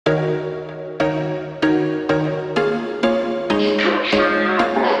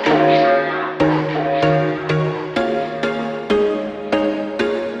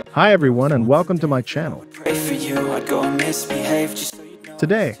Hi everyone and welcome to my channel.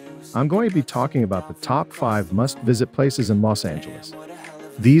 Today, I'm going to be talking about the top 5 must-visit places in Los Angeles.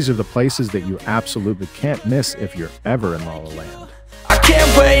 These are the places that you absolutely can't miss if you're ever in La La Land. I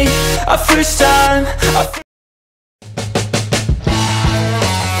can't wait, a first time.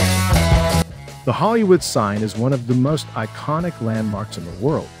 The Hollywood sign is one of the most iconic landmarks in the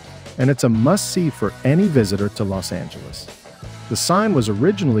world, and it's a must-see for any visitor to Los Angeles. The sign was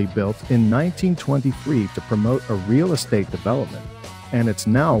originally built in 1923 to promote a real estate development, and it's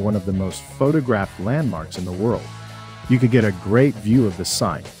now one of the most photographed landmarks in the world. You could get a great view of the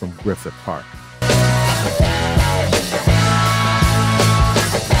sign from Griffith Park.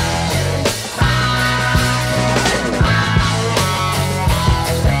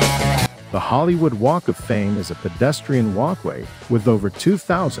 The Hollywood Walk of Fame is a pedestrian walkway with over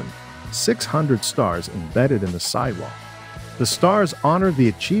 2,600 stars embedded in the sidewalk. The stars honor the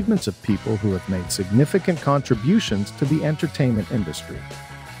achievements of people who have made significant contributions to the entertainment industry.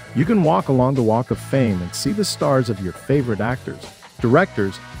 You can walk along the Walk of Fame and see the stars of your favorite actors,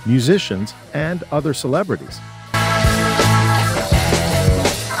 directors, musicians, and other celebrities.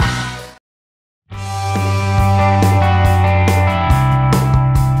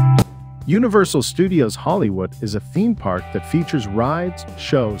 Universal Studios Hollywood is a theme park that features rides,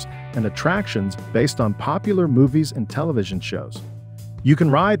 shows, and attractions based on popular movies and television shows. You can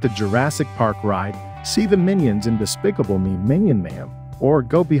ride the Jurassic Park ride, see the Minions in Despicable Me Minion Mayhem, or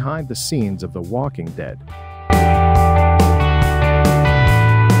go behind the scenes of The Walking Dead.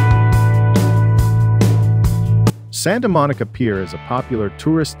 Santa Monica Pier is a popular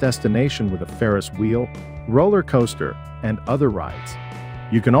tourist destination with a Ferris wheel, roller coaster, and other rides.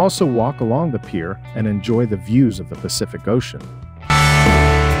 You can also walk along the pier and enjoy the views of the Pacific Ocean.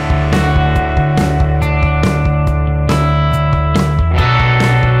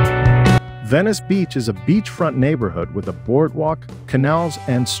 Venice Beach is a beachfront neighborhood with a boardwalk, canals,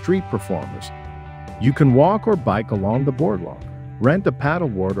 and street performers. You can walk or bike along the boardwalk, rent a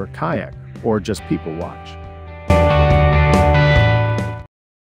paddleboard or kayak, or just people watch.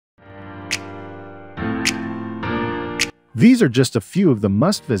 These are just a few of the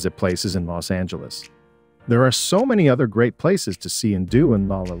must-visit places in Los Angeles. There are so many other great places to see and do in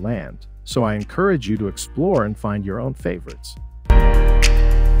La La Land, so I encourage you to explore and find your own favorites.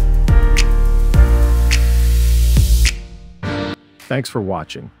 Thanks for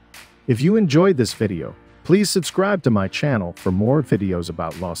watching. If you enjoyed this video, please subscribe to my channel for more videos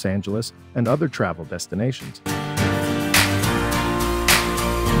about Los Angeles and other travel destinations.